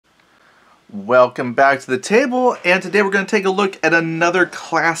Welcome back to the table, and today we're going to take a look at another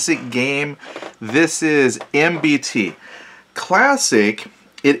classic game. This is MBT. Classic,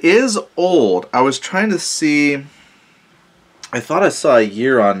 it is old. I was trying to see, I thought I saw a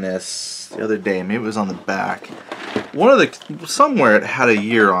year on this the other day. Maybe it was on the back. Somewhere it had a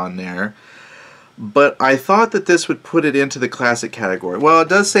year on there. But I thought that this would put it into the classic category. Well, it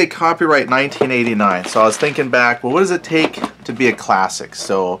does say copyright 1989, so I was thinking back, well, what does it take to be a classic?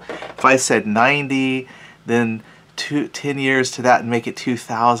 So if I said 90, then 10 years to that and make it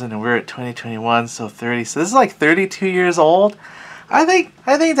 2000, and we're at 2021, so 30. So this is like 32 years old. I think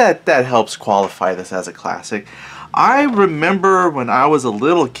that helps qualify this as a classic. I remember when I was a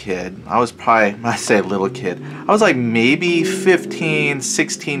little kid, I was probably, I say little kid, I was like maybe 15,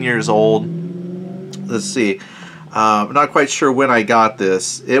 16 years old. Let's see, I'm not quite sure when I got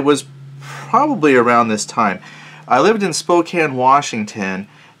this. It was probably around this time. I lived in Spokane, Washington,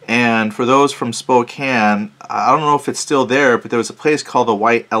 and for those from Spokane, I don't know if it's still there, but there was a place called the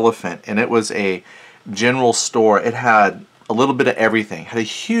White Elephant, and it was a general store. It had a little bit of everything. It had a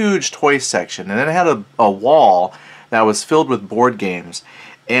huge toy section, and then it had a wall that was filled with board games.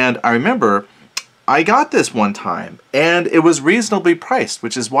 And I remember I got this one time, and it was reasonably priced,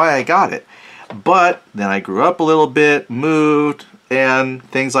 which is why I got it. But then I grew up a little bit, moved, and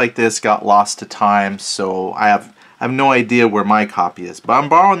things like this got lost to time, so I have no idea where my copy is. But I'm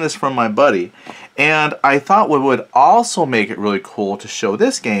borrowing this from my buddy, and I thought what would also make it really cool to show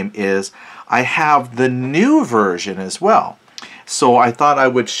this game is I have the new version as well. So I thought I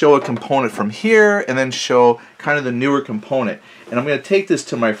would show a component from here and then show kind of the newer component. And I'm going to take this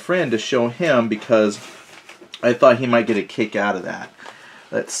to my friend to show him because I thought he might get a kick out of that.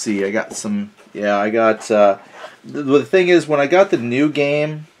 Let's see, I got some, the thing is, when I got the new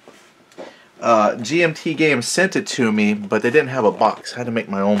game, GMT Games sent it to me, but they didn't have a box. I had to make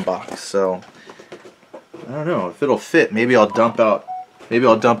my own box, so I don't know if it'll fit. Maybe I'll dump out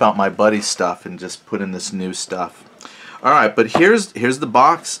my buddy's stuff and just put in this new stuff. All right, but here's the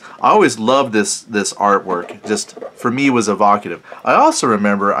box. I always loved this artwork. Just for me, was evocative. I also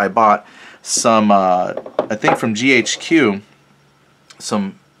remember I bought some, I think from GHQ,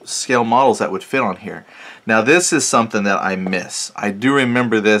 some scale models that would fit on here. Now this is something that I miss. I do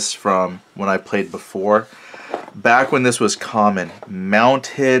remember this from when I played before. Back when this was common,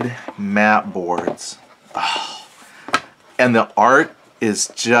 mounted map boards. Oh. And the art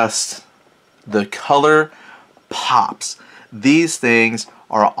is just, the color pops. These things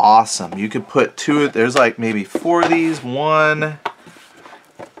are awesome. You could put there's like maybe 4 of these, 1,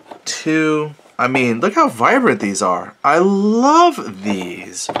 2. I mean, look how vibrant these are. I love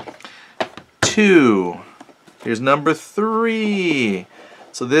these. 2. Here's number 3.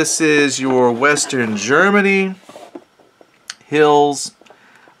 So this is your Western Germany. Hills.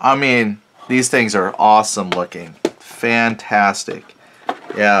 I mean, these things are awesome looking. Fantastic.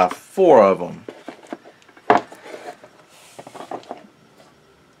 Yeah, 4 of them.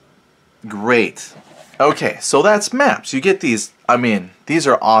 Great. Okay, so that's maps. You get these. I mean, these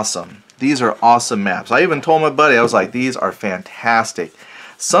are awesome. These are awesome maps. I even told my buddy, I was like, these are fantastic.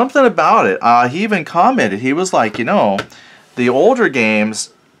 Something about it, he even commented, he was like, you know, the older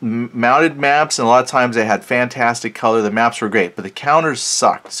games, mounted maps, and a lot of times they had fantastic color, the maps were great, but the counters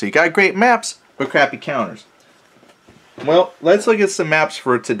sucked. So you got great maps, but crappy counters. Well, let's look at some maps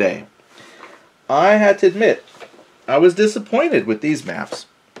for today. I had to admit, I was disappointed with these maps.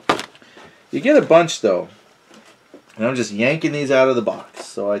 You get a bunch though. And I'm just yanking these out of the box.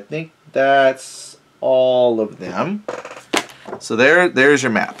 So I think that's all of them. So there's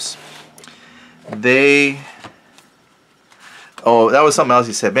your maps. Oh, that was something else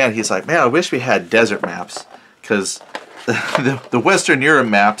he said. Man, he's like, man, I wish we had desert maps. Because the Western Europe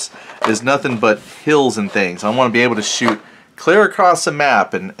maps is nothing but hills and things. I want to be able to shoot clear across the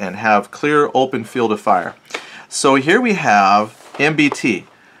map and have clear open field of fire. So here we have MBT.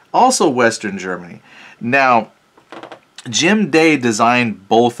 Also Western Germany. Now, Jim Day designed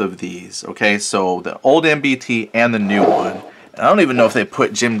both of these, okay? So the old MBT and the new one. And I don't even know if they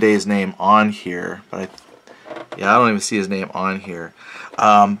put Jim Day's name on here, but I don't even see his name on here.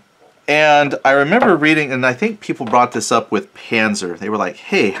 And I remember reading, and I think people brought this up with Panzer. They were like,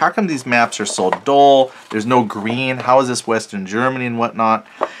 hey, how come these maps are so dull? There's no green. How is this Western Germany and whatnot?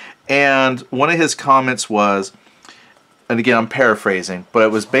 And one of his comments was, and again, I'm paraphrasing, but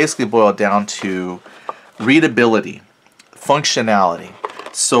it was basically boiled down to readability. Functionality.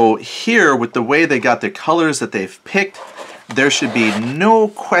 So here, with the way they got the colors that they've picked, there should be no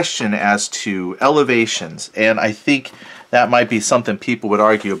question as to elevations, and I think that might be something people would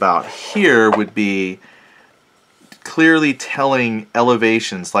argue about. Here would be clearly telling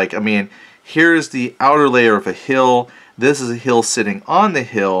elevations. Like, I mean, here's the outer layer of a hill. This is a hill sitting on the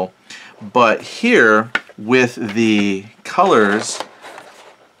hill, but here with the colors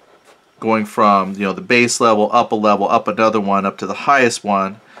going from, you know, the base level, up another one, up to the highest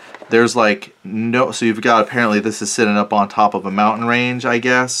one, there's like no, so you've got, apparently this is sitting up on top of a mountain range, I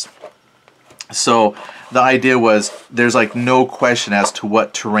guess. So the idea was there's like no question as to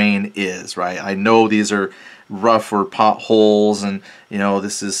what terrain is, right? I know these are rough or potholes, and you know,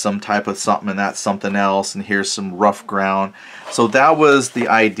 this is some type of something and that's something else, and here's some rough ground. So that was the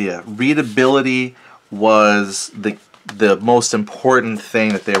idea. Readability was the most important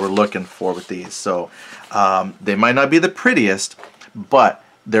thing that they were looking for with these. So they might not be the prettiest, but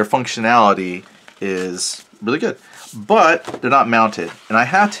their functionality is really good. But they're not mounted, and I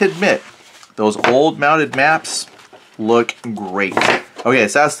have to admit, those old mounted maps look great. Okay,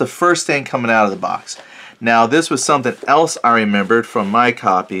 so that's the first thing coming out of the box. Now this was something else I remembered from my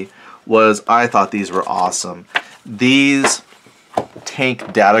copy, was I thought these were awesome. These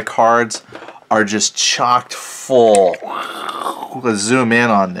tank data cards are just chocked full. Let's zoom in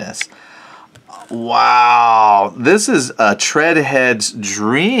on this. Wow, this is a treadhead's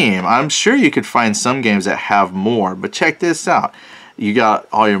dream. I'm sure you could find some games that have more, but check this out. You got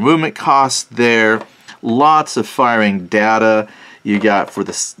all your movement costs there, lots of firing data. You got for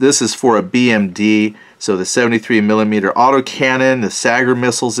this is for a BMD, so the 73mm autocannon, the Sager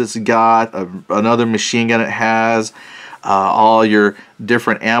missiles it's got, another machine gun it has, all your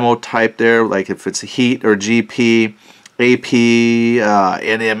different ammo type there, like if it's heat or GP, AP,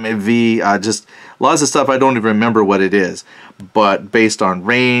 NMV, just lots of stuff I don't even remember what it is, but based on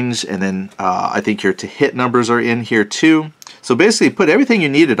range, and then I think your to hit numbers are in here too. So basically put everything you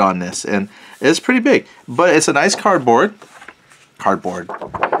needed on this, and it's pretty big, but it's a nice card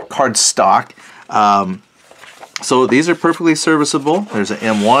stock. So these are perfectly serviceable. There's an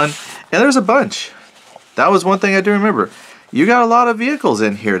M1, and there's a bunch. That was one thing I do remember. You got a lot of vehicles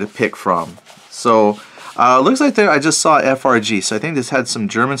in here to pick from. So looks like I just saw FRG, so I think this had some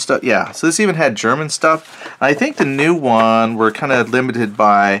German stuff. Yeah, so this even had German stuff. I think the new one, we're kind of limited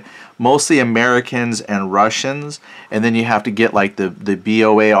by mostly Americans and Russians, and then you have to get like the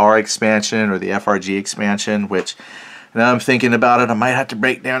BOAR expansion or the FRG expansion, which now I'm thinking about it, I might have to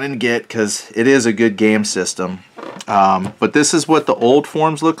break down and get, because it is a good game system. But this is what the old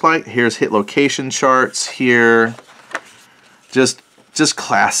forms look like. Here's hit location charts here. Just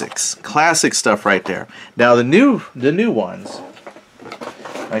classics. Classic stuff right there. Now the new ones,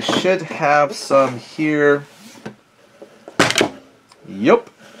 I should have some here. Yep,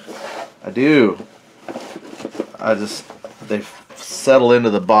 I do. They settle into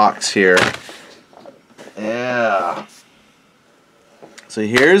the box here. Yeah. So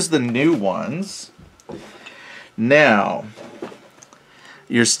here's the new ones. Now,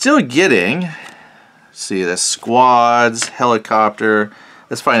 you're still getting, see, the squads, helicopter,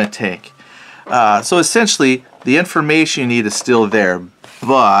 let's find a tank. So essentially, the information you need is still there,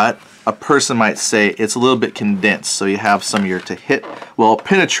 but a person might say it's a little bit condensed. So you have some of your to hit, well,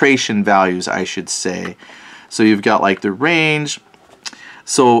 penetration values, I should say. So you've got like the range.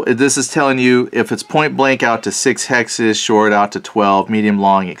 So this is telling you if it's point blank out to 6 hexes, short out to 12, medium,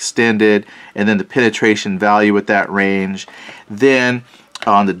 long, extended, and then the penetration value at that range. Then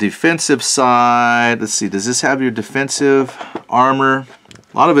on the defensive side, let's see, does this have your defensive armor?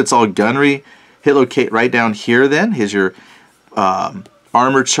 A lot of it's all gunnery. Hit locate right down here then. Here's your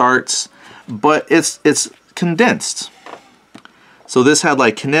armor charts, but it's condensed. So this had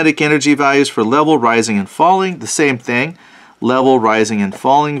like kinetic energy values for level, rising and falling, the same thing. Level, rising and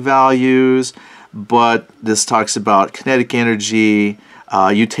falling values, but this talks about kinetic energy.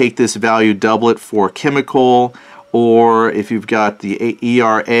 You take this value, double it for chemical, or if you've got the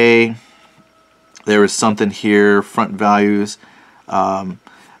ERA, there is something here, front values.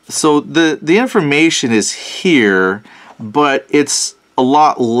 So the information is here, but it's a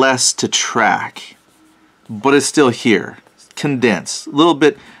lot less to track, but it's still here, condensed, a little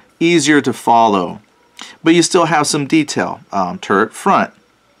bit easier to follow. But you still have some detail. Turret front,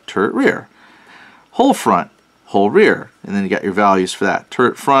 turret rear, whole front, whole rear, and then you got your values for that.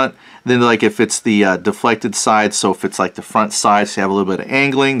 Turret front, then like if it's the deflected side, so if it's like the front side, so you have a little bit of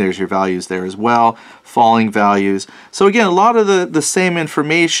angling, there's your values there as well. Falling values. So again, a lot of the same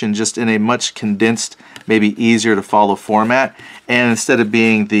information, just in a much condensed, maybe easier to follow format. And instead of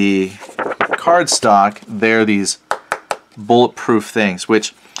being the card stock, they're these bulletproof things,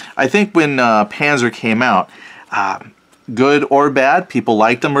 which I think when Panzer came out, good or bad, people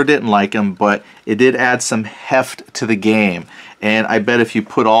liked them or didn't like them, but it did add some heft to the game. And I bet if you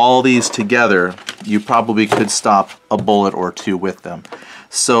put all these together, you probably could stop a bullet or two with them.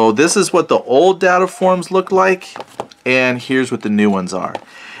 So this is what the old data forms look like, and here's what the new ones are.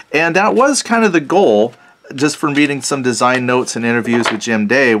 And that was kind of the goal, just from reading some design notes and interviews with Jim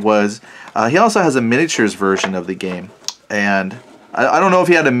Day, was he also has a miniatures version of the game. And I don't know if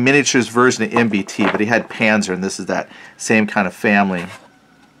he had a miniatures version of MBT, but he had Panzer, and this is that same kind of family.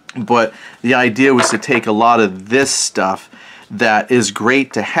 But the idea was to take a lot of this stuff that is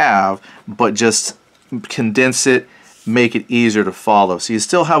great to have, but just condense it, make it easier to follow. So you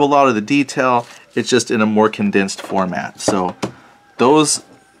still have a lot of the detail, it's just in a more condensed format. So those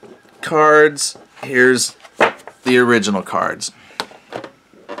cards, here's the original cards.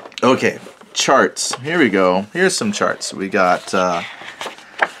 Okay, charts. Here we go. Here's some charts. We got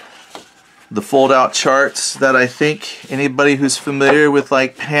the fold-out charts that I think anybody who's familiar with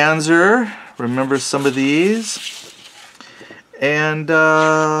like Panzer remembers some of these. And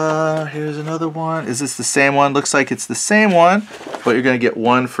here's another one. Is this the same one? Looks like it's the same one, but you're going to get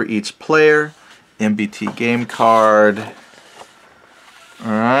one for each player. MBT game card.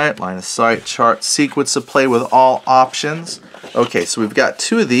 Alright, line of sight chart, sequence of play with all options. Okay, so we've got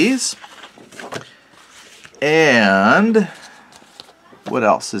two of these. And what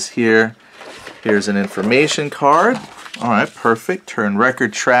else is here? Here's an information card. Alright, perfect. Turn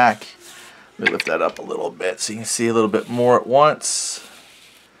record track. Let me lift that up a little bit so you can see a little bit more at once.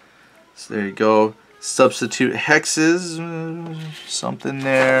 So there you go. Substitute hexes. Something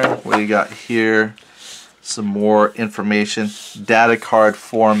there. What do you got here? Some more information. Data card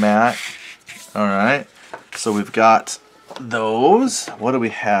format. Alright. So we've got those. What do we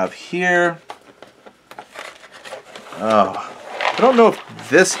have here? Oh. I don't know if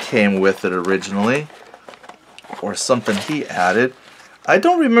this came with it originally or something he added. I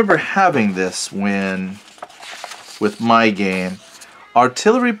don't remember having this with my game.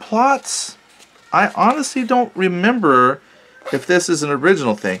 Artillery plots? I honestly don't remember if this is an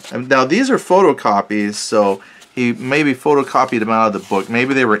original thing. Now these are photocopies, so he maybe photocopied them out of the book.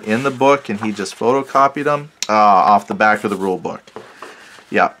 Maybe they were in the book and he just photocopied them off the back of the rule book.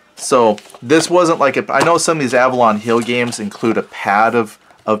 Yeah. So this wasn't like I know some of these Avalon Hill games include a pad of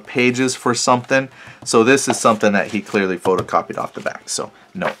pages for something. So this is something that he clearly photocopied off the back. So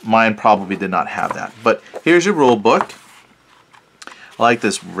no, mine probably did not have that. But here's your rule book. I like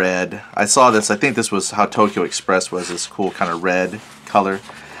this red. I saw this. I think this was how Tokyo Express was, this cool kind of red color.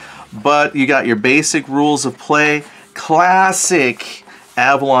 But you got your basic rules of play. Classic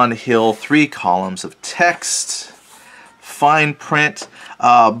Avalon Hill 3 columns of text. Fine print.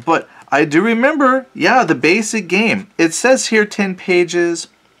 But I do remember, yeah, the basic game. It says here 10 pages.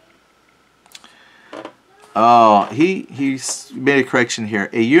 Oh, he made a correction here.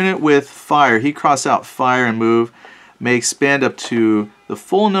 A unit with fire, he crossed out fire and move, may expand up to the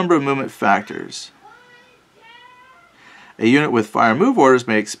full number of movement factors. A unit with fire move orders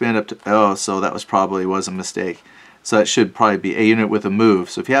may expand up to, oh, so that was a mistake. So that should probably be a unit with a move.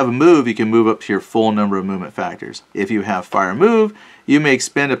 So if you have a move, you can move up to your full number of movement factors. If you have fire move, you may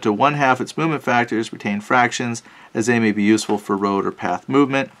expend up to 1/2 its movement factors, retain fractions, as they may be useful for road or path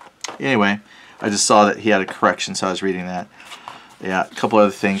movement. Anyway, I just saw that he had a correction, so I was reading that. Yeah, a couple other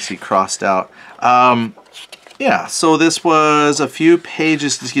things he crossed out. Yeah, so this was a few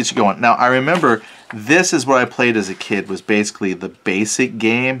pages to get you going. Now, I remember this is what I played as a kid, was basically the basic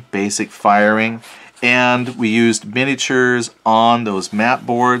game, basic firing. And we used miniatures on those map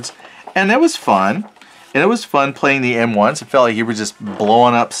boards, and it was fun. And it was fun playing the M1s. It felt like you were just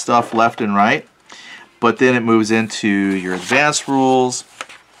blowing up stuff left and right. But then it moves into your advanced rules.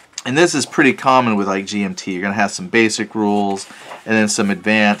 And this is pretty common with like GMT. You're going to have some basic rules, and then some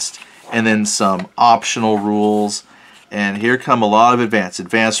advanced, and then some optional rules. And here come a lot of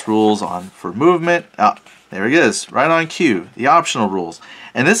advanced rules on for movement. There it is, right on cue, the optional rules.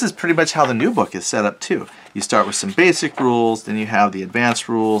 And this is pretty much how the new book is set up too. You start with some basic rules, then you have the advanced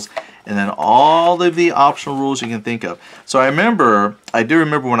rules, and then all of the optional rules you can think of. So I do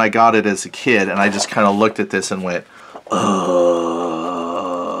remember when I got it as a kid, and I just kind of looked at this and went, I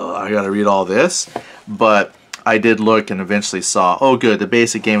gotta read all this. But I did look and eventually saw, oh good, the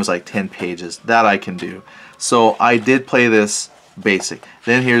basic game was like 10 pages. That I can do. So I did play this basic.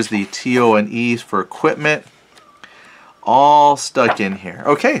 Then here's the TO and E for equipment, all stuck in here.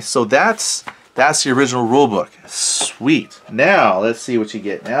 Okay, so that's the original rule book. Sweet. Now let's see what you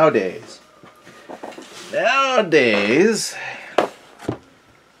get nowadays. Let me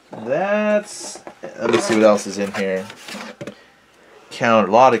see what else is in here. A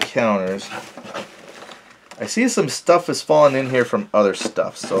lot of counters. I see some stuff is falling in here from other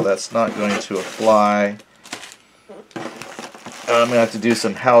stuff, so that's not going to apply. I'm going to have to do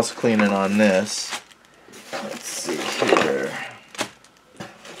some house cleaning on this. Let's see here.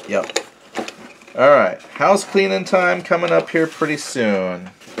 Yep. Alright, house cleaning time coming up here pretty soon.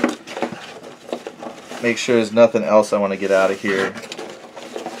 Make sure there's nothing else I want to get out of here.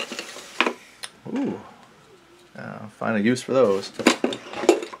 Ooh. Find a use for those.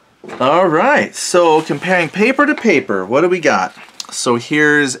 Alright, so comparing paper to paper, what do we got? So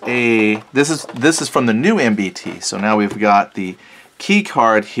here's a, this is from the new MBT. So now we've got the key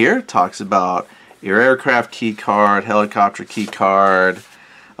card here. Talks about your aircraft key card, helicopter key card.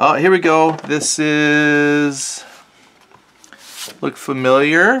 Oh, here we go. This is, look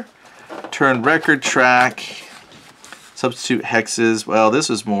familiar. Turn record track, substitute hexes. Well, this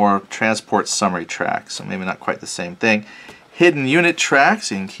is more transport summary track, so maybe not quite the same thing. Hidden unit track,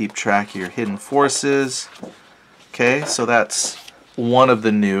 so you can keep track of your hidden forces. Okay, so that's one of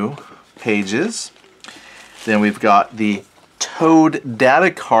the new pages. Then we've got the towed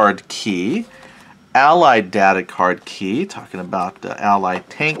data card key, allied data card key, talking about the allied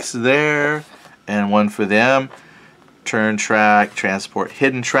tanks there, and one for them. Turn track, transport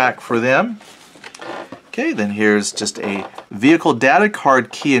hidden track for them. Okay, then here's just a vehicle data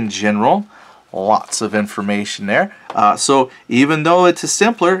card key in general. Lots of information there. So even though it's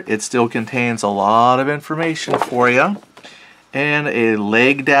simpler, it still contains a lot of information for you. And a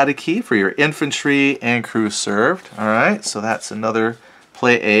leg data key for your infantry and crew served. Alright, so that's another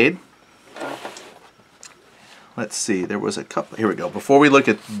play aid. Let's see, there was a couple. Here we go. Before we look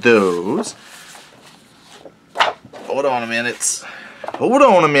at those, hold on a minute. Hold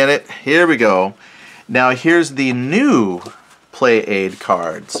on a minute. Here we go. Now here's the new play aid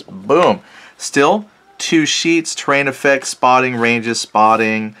cards. Boom. Still 2 sheets, terrain effects, spotting, ranges,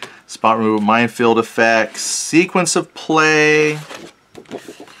 spotting, spot removal, minefield effects, sequence of play,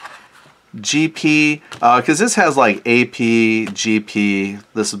 GP, because this has like AP, GP.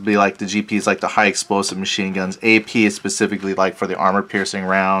 This would be like the GP is like the high explosive machine guns. AP is specifically like for the armor piercing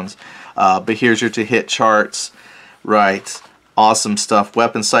rounds. But here's your to hit charts. Right, awesome stuff.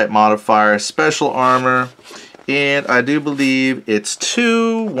 Weapon sight modifier, special armor, and I do believe it's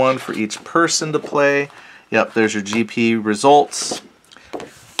 2, 1 for each person to play. Yep, there's your GP results.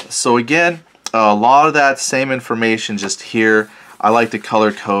 So again, a lot of that same information just here. I like the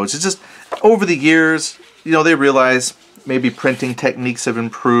color codes. It's just over the years, you know, they realize maybe printing techniques have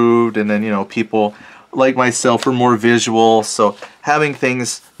improved, and then, you know, people like myself are more visual, so having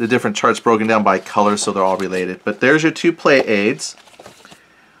things, the different charts broken down by color so they're all related. But there's your 2 play aids.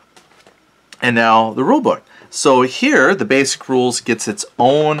 And now the rule book. So here, the basic rules gets its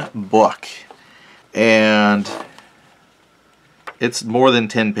own book. And it's more than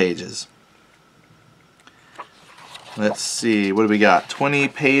 10 pages. Let's see, what do we got? 20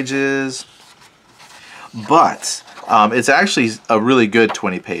 pages. But it's actually a really good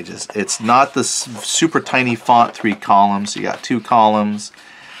 20 pages. It's not the super tiny font 3 columns. You got 2 columns.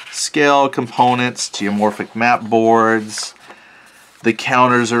 Scale, components, geomorphic map boards. The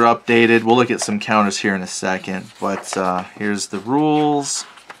counters are updated. We'll look at some counters here in a second. But here's the rules.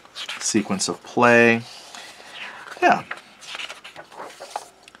 Sequence of play. Yeah.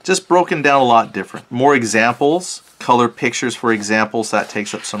 Just broken down a lot different. More examples. Color pictures for examples. That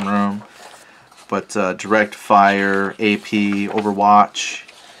takes up some room. But direct fire, AP, Overwatch,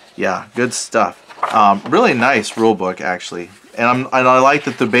 yeah, good stuff. Really nice rule book, actually, and I like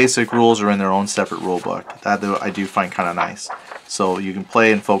that the basic rules are in their own separate rule book. That I do find kind of nice. So you can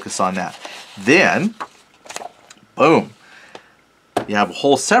play and focus on that. Then, boom, you have a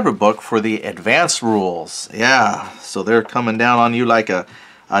whole separate book for the advanced rules. Yeah, so they're coming down on you like a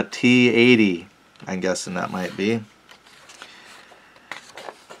T80. I'm guessing that might be.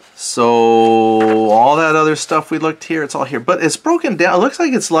 So all that other stuff we looked here, it's all here. But it's broken down. It looks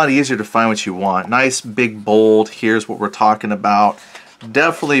like it's a lot easier to find what you want. Nice, big, bold. Here's what we're talking about.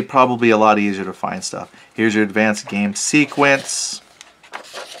 Definitely, probably a lot easier to find stuff. Here's your advanced game sequence.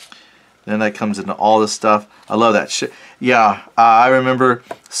 Then that comes into all this stuff. I love that shit. Yeah, I remember.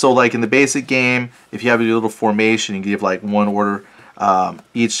 So like in the basic game, if you have your little formation, you give like one order.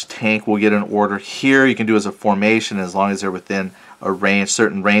 Each tank will get an order. Here you can do as a formation as long as they're within a range,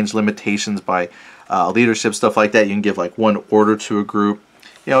 certain range limitations by leadership, stuff like that. You can give like one order to a group.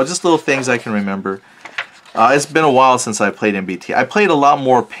 You know, just little things I can remember. It's been a while since I played MBT. I played a lot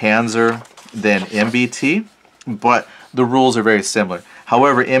more Panzer than MBT, but the rules are very similar.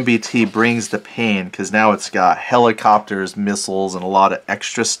 However, MBT brings the pain because now it's got helicopters, missiles, and a lot of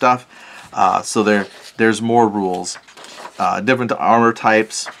extra stuff. So there's more rules. Different armor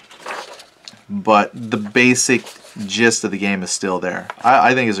types, but the basic gist of the game is still there.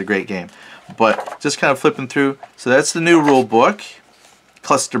 I think it's a great game. But just kind of flipping through. So that's the new rule book.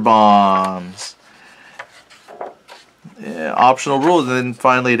 Cluster bombs. optional rules, and then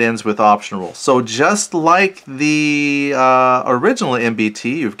finally it ends with optional rules. So just like the original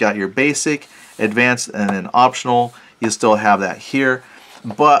MBT, you've got your basic, advanced, and then optional. You still have that here.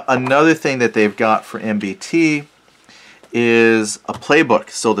 But another thing that they've got for MBT is a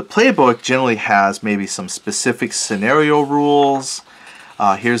playbook. So the playbook generally has maybe some specific scenario rules.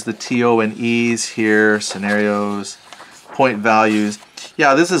 Here's the TO and E's here, scenarios, point values.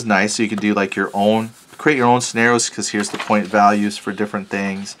 Yeah, this is nice. So you can do like your own, create your own scenarios, because here's the point values for different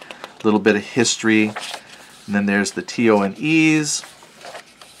things. A little bit of history. And then there's the TO and E's.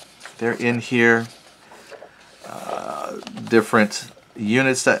 They're in here. Different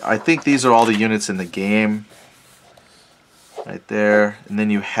units that, I think these are all the units in the game. Right there. And then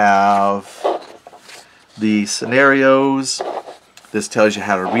you have the scenarios. This tells you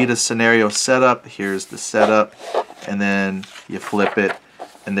how to read a scenario setup. Here's the setup. And then you flip it,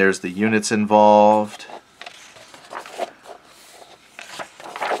 and there's the units involved.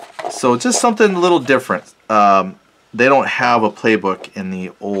 So just something a little different. They don't have a playbook in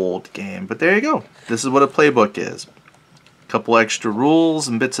the old game, but there you go. This is what a playbook is. A couple extra rules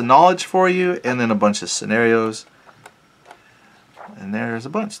and bits of knowledge for you, and then a bunch of scenarios. And there's a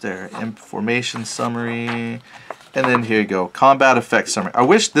bunch there. Information summary. And then here you go. Combat effects summary. I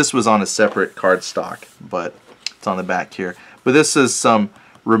wish this was on a separate card stock, but it's on the back here. But this is some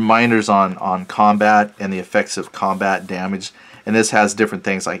reminders on combat and the effects of combat damage. And this has different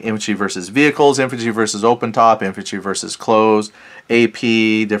things like infantry versus vehicles, infantry versus open top, infantry versus closed, AP,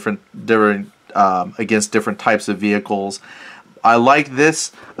 different against different types of vehicles. I like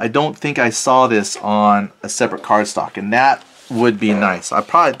this. I don't think I saw this on a separate card stock, and that would be nice.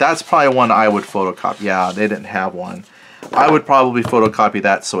 That's probably one I would photocopy. Yeah, they didn't have one. I would probably photocopy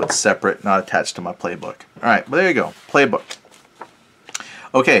that so it's separate, not attached to my playbook. All right, well, there you go, playbook.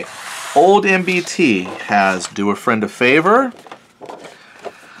 Okay, old MBT has do a friend a favor.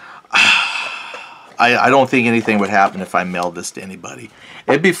 I don't think anything would happen if I mailed this to anybody.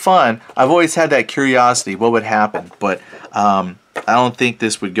 It'd be fun. I've always had that curiosity, what would happen? But I don't think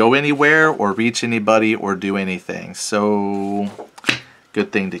this would go anywhere or reach anybody or do anything. So,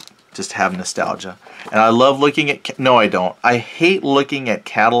 good thing to just have nostalgia. And I love looking at, no I don't. I hate looking at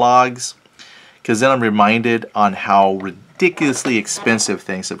catalogs, because then I'm reminded on how ridiculously expensive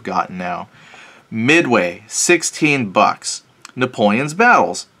things have gotten now. Midway, 16 bucks. Napoleon's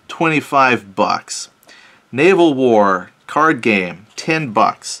Battles, 25 bucks. Naval War card game, 10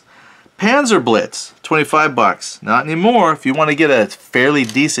 bucks. Panzer Blitz, 25 bucks. Not anymore. If you want to get a fairly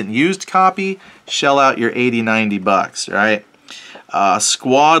decent used copy, shell out your 80, 90 bucks, right?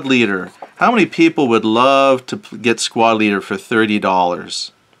 Squad Leader. How many people would love to get Squad Leader for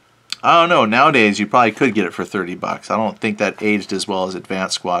 $30? I don't know. Nowadays, you probably could get it for 30 bucks. I don't think that aged as well as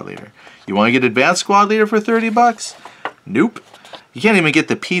Advanced Squad Leader. You want to get Advanced Squad Leader for 30 bucks? Nope. You can't even get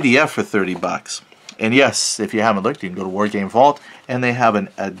the PDF for 30 bucks. And yes, if you haven't looked, you can go to War Game Vault, and they have an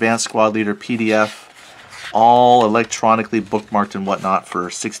Advanced Squad Leader PDF, all electronically bookmarked and whatnot, for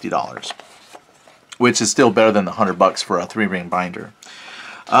 $60, which is still better than the 100 bucks for a 3-ring binder.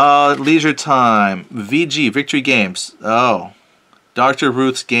 Leisure Time, VG, Victory Games. Oh, Dr.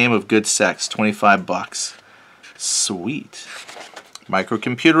 Ruth's Game of Good Sex, 25 bucks. Sweet.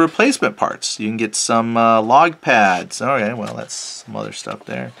 Microcomputer replacement parts. You can get some log pads. Okay, well, that's some other stuff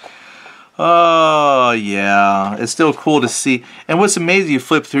there. Oh, yeah. It's still cool to see. And what's amazing, you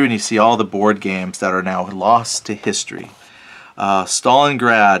flip through and you see all the board games that are now lost to history.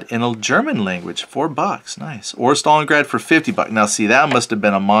 Stalingrad in a German language, 4 bucks. Nice. Or Stalingrad for 50 bucks. Now, see, that must have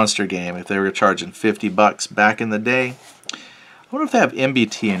been a monster game if they were charging 50 bucks back in the day. I wonder if they have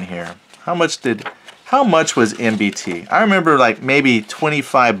MBT in here. How much was MBT? I remember like maybe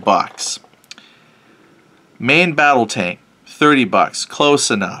 25 bucks. Main Battle Tank, 30 bucks. Close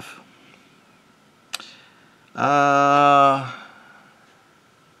enough. Yeah,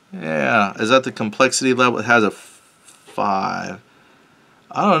 is that the complexity level? It has a 5.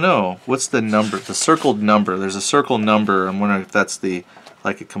 I don't know. What's the number? The circled number. There's a circle number. I'm wondering if that's the,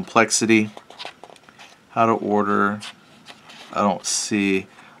 like, a complexity. How to order. I don't see.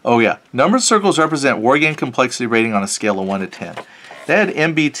 Oh yeah, numbered circles represent war game complexity rating on a scale of 1 to 10. They had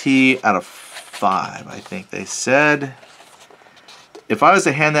MBT out of 5, I think they said. If I was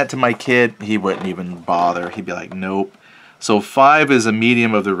to hand that to my kid, he wouldn't even bother. He'd be like, nope. So 5 is a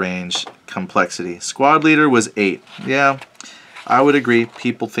medium of the range complexity. Squad Leader was 8. Yeah, I would agree.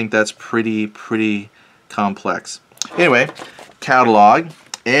 People think that's pretty complex. Anyway, catalog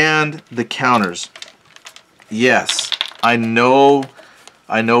and the counters. Yes, I know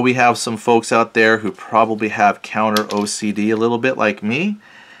we have some folks out there who probably have counter OCD a little bit like me.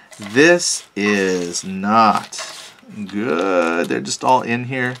 This is not Good. They're just all in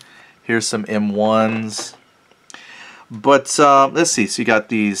here. Here's some M1s. But let's see. So you got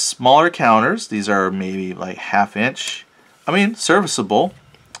these smaller counters. These are maybe like 1/2 inch. I mean, serviceable.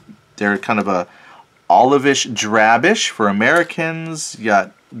 They're kind of a olivish, drabish for Americans. You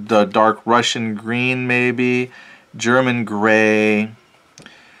got the dark Russian green, maybe German gray.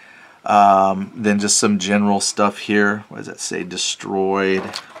 Then just some general stuff here. What does that say? Destroyed.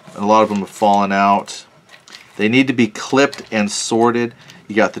 A lot of them have fallen out. They need to be clipped and sorted.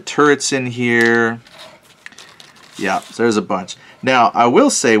 You got the turrets in here. Yeah, so there's a bunch. Now, I will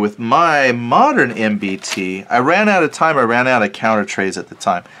say with my modern MBT, I ran out of time. I ran out of counter trays at the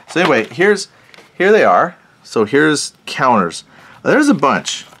time. So anyway, here they are. So here's counters. There's a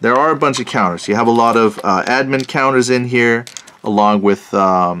bunch. There are a bunch of counters. You have a lot of admin counters in here, along with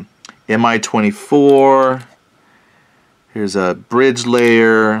MI24. Here's a bridge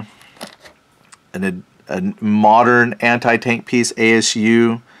layer, and a modern anti-tank piece,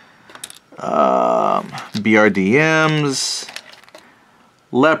 ASU, BRDMs,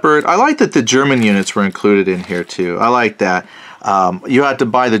 Leopard. I like that the German units were included in here too. I like that. You have to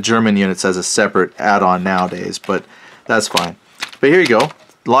buy the German units as a separate add-on nowadays, but that's fine. But here you go,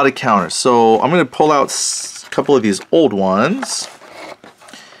 a lot of counters. So I'm going to pull out a couple of these old ones,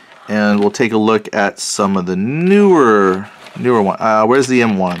 and we'll take a look at some of the newer ones. Where's the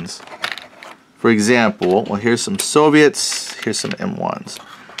M1s? For example, well, here's some Soviets, here's some M1s.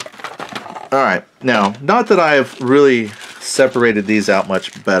 All right, now, not that I've really separated these out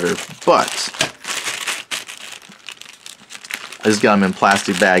much better, but I just got them in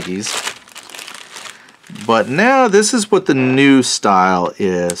plastic baggies. But now this is what the new style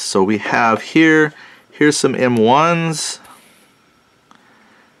is. So we have here's some M1s,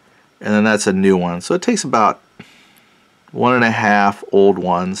 and then that's a new one. So it takes about 1.5 old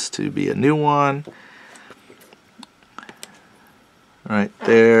ones to be a new one. Right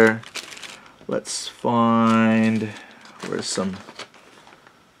there. Let's find, where's some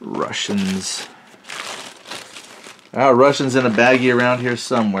Russians? Russians in a baggie around here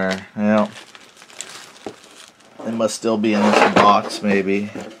somewhere. Yeah. They must still be in this box, maybe.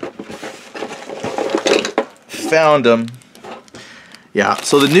 Found them. Yeah,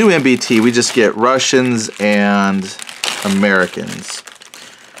 so the new MBT, we just get Russians and Americans.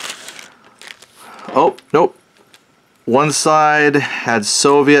 Oh, nope. One side had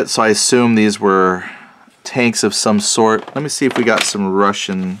Soviet, so I assume these were tanks of some sort. Let me see if we got some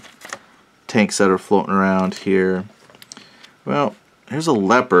Russian tanks that are floating around here. Well, here's a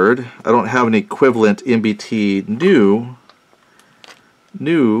Leopard. I don't have an equivalent MBT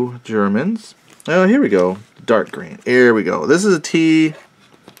new Germans. Oh, here we go. Dark green. Here we go. This is a T64,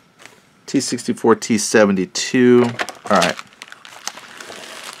 T72. Alright.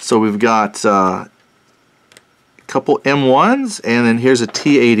 So we've got a couple M1s, and then here's a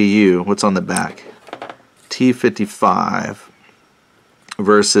T80U. What's on the back? T55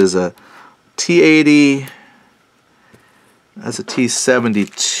 versus a T80. That's a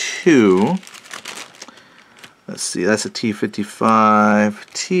T72. Let's see, that's a T55,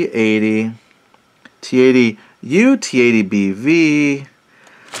 T80, T80U, T80BV.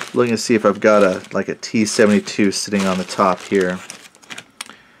 Looking to see if I've got a T72 sitting on the top here.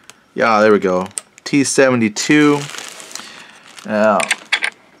 Yeah, there we go. T72. Now,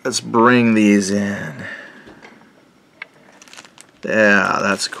 let's bring these in. Yeah,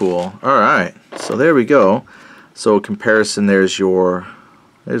 that's cool. Alright, so there we go. So comparison, there's a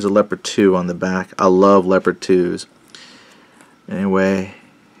Leopard 2 on the back. I love Leopard 2s. Anyway,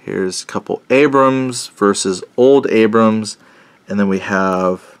 here's a couple Abrams versus old Abrams, and then we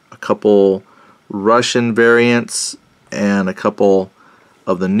have a couple Russian variants and a couple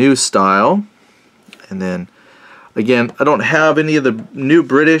of the new style. And then again, I don't have any of the new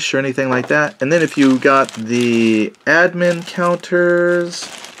British or anything like that. And then if you got the admin counters,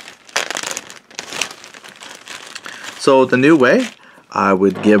 so the new way, I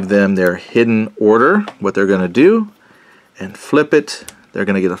would give them their hidden order, what they're going to do, and flip it. They're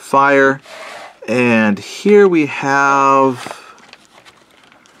going to get a fire. And here we have,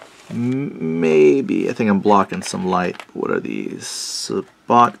 maybe, I think I'm blocking some light. What are these?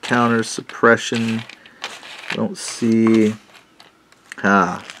 Spot counter, suppression. Don't see.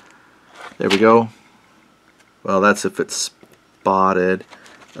 There we go. Well, that's if it's spotted.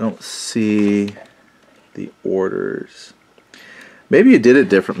 I don't see the orders. Maybe you did it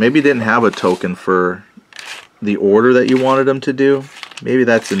different. Maybe you didn't have a token for the order that you wanted them to do. Maybe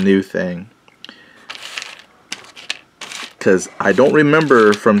that's a new thing. Because I don't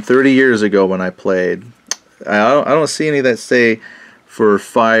remember from 30 years ago when I played. I don't see any that say for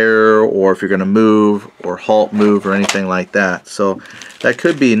fire, or if you're going to move or halt move or anything like that. So that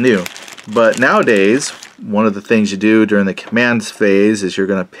could be new. But nowadays, one of the things you do during the commands phase is you're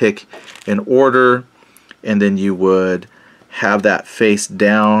going to pick an order, and then you would have that face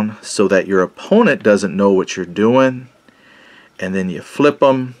down so that your opponent doesn't know what you're doing, and then you flip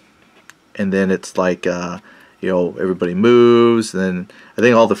them, and then it's like you know, everybody moves, and then I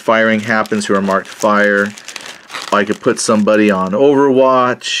think all the firing happens who are marked fire. I could put somebody on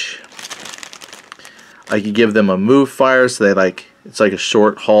Overwatch. I could give them a move fire, so they like, it's like a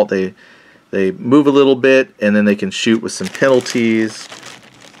short halt. They move a little bit, and then they can shoot with some penalties,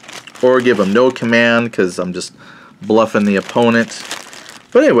 or give them no command because I'm just bluffing the opponent.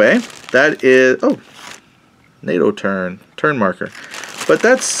 But anyway, that is, oh, NATO turn marker. But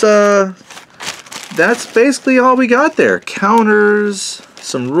that's basically all we got there. Counters,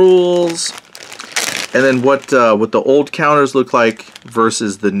 some rules, and then what the old counters look like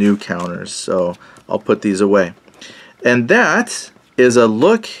versus the new counters. So I'll put these away. And that is a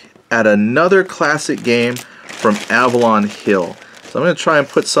look at another classic game from Avalon Hill. So I'm going to try and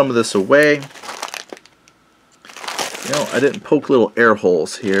put some of this away. You know, I didn't poke little air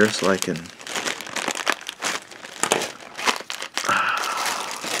holes here, so I can...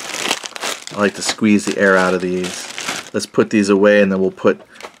 I like to squeeze the air out of these. Let's put these away, and then we'll put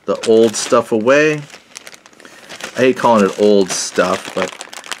the old stuff away. I hate calling it old stuff, but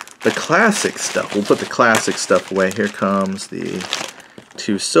the classic stuff. We'll put the classic stuff away. Here comes the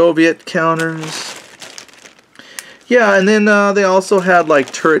 2 Soviet counters. Yeah, and then they also had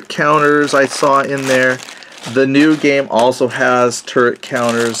like turret counters I saw in there. The new game also has turret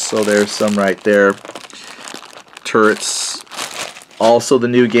counters, so there's some right there. Turrets, also the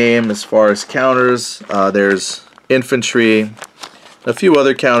new game as far as counters. There's infantry, a few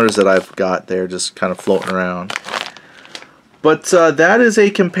other counters that I've got there just kind of floating around. But that is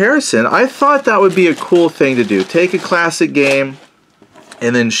a comparison. I thought that would be a cool thing to do. Take a classic game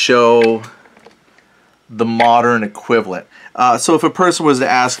and then show the modern equivalent. So if a person was to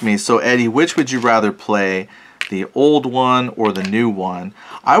ask me, so Eddie, which would you rather play, the old one or the new one?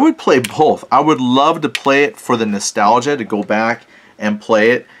 I would play both. I would love to play it for the nostalgia, to go back and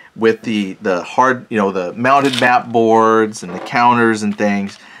play it with the hard, you know, the mounted map boards and the counters and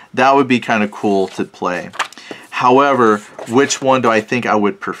things. That would be kind of cool to play. However, which one do I think I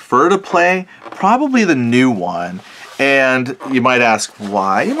would prefer to play? Probably the new one. And you might ask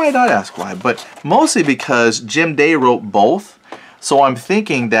why. You might not ask why, but mostly because Jim Day wrote both. So I'm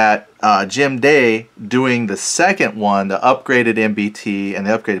thinking that Jim Day doing the second one, the upgraded MBT and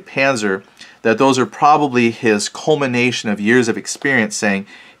the upgraded Panzer, that those are probably his culmination of years of experience saying,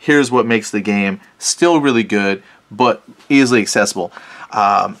 here's what makes the game still really good, but easily accessible.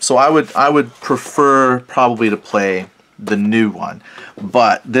 So I would prefer probably to play the new one.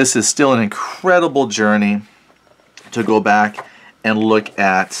 But this is still an incredible journey to go back and look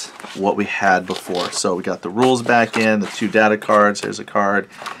at what we had before. So we got the rules back in, the 2 data cards, here's a card,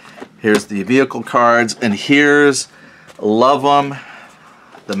 here's the vehicle cards, and here's, love them,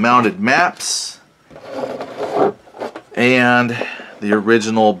 the mounted maps, and the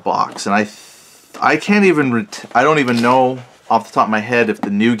original box. And I can't even, I don't even know off the top of my head if the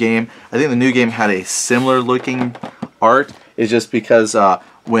new game, I think the new game had a similar looking art. It's just because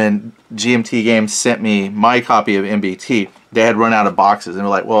when GMT Games sent me my copy of MBT, they had run out of boxes, and we're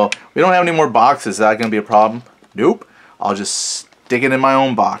like, well, we don't have any more boxes. Is that going to be a problem? Nope. I'll just stick it in my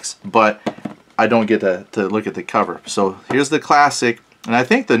own box. But I don't get to look at the cover. So here's the classic, and I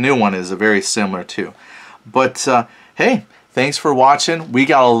think the new one is very similar too. But hey, thanks for watching. We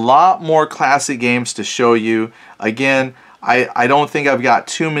got a lot more classic games to show you. Again, I don't think I've got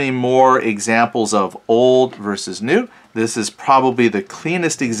too many more examples of old versus new. This is probably the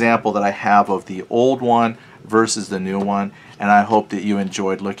cleanest example that I have of the old one versus the new one, and I hope that you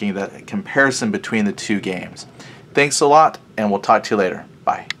enjoyed looking at the comparison between the 2 games. Thanks a lot, and we'll talk to you later.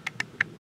 Bye.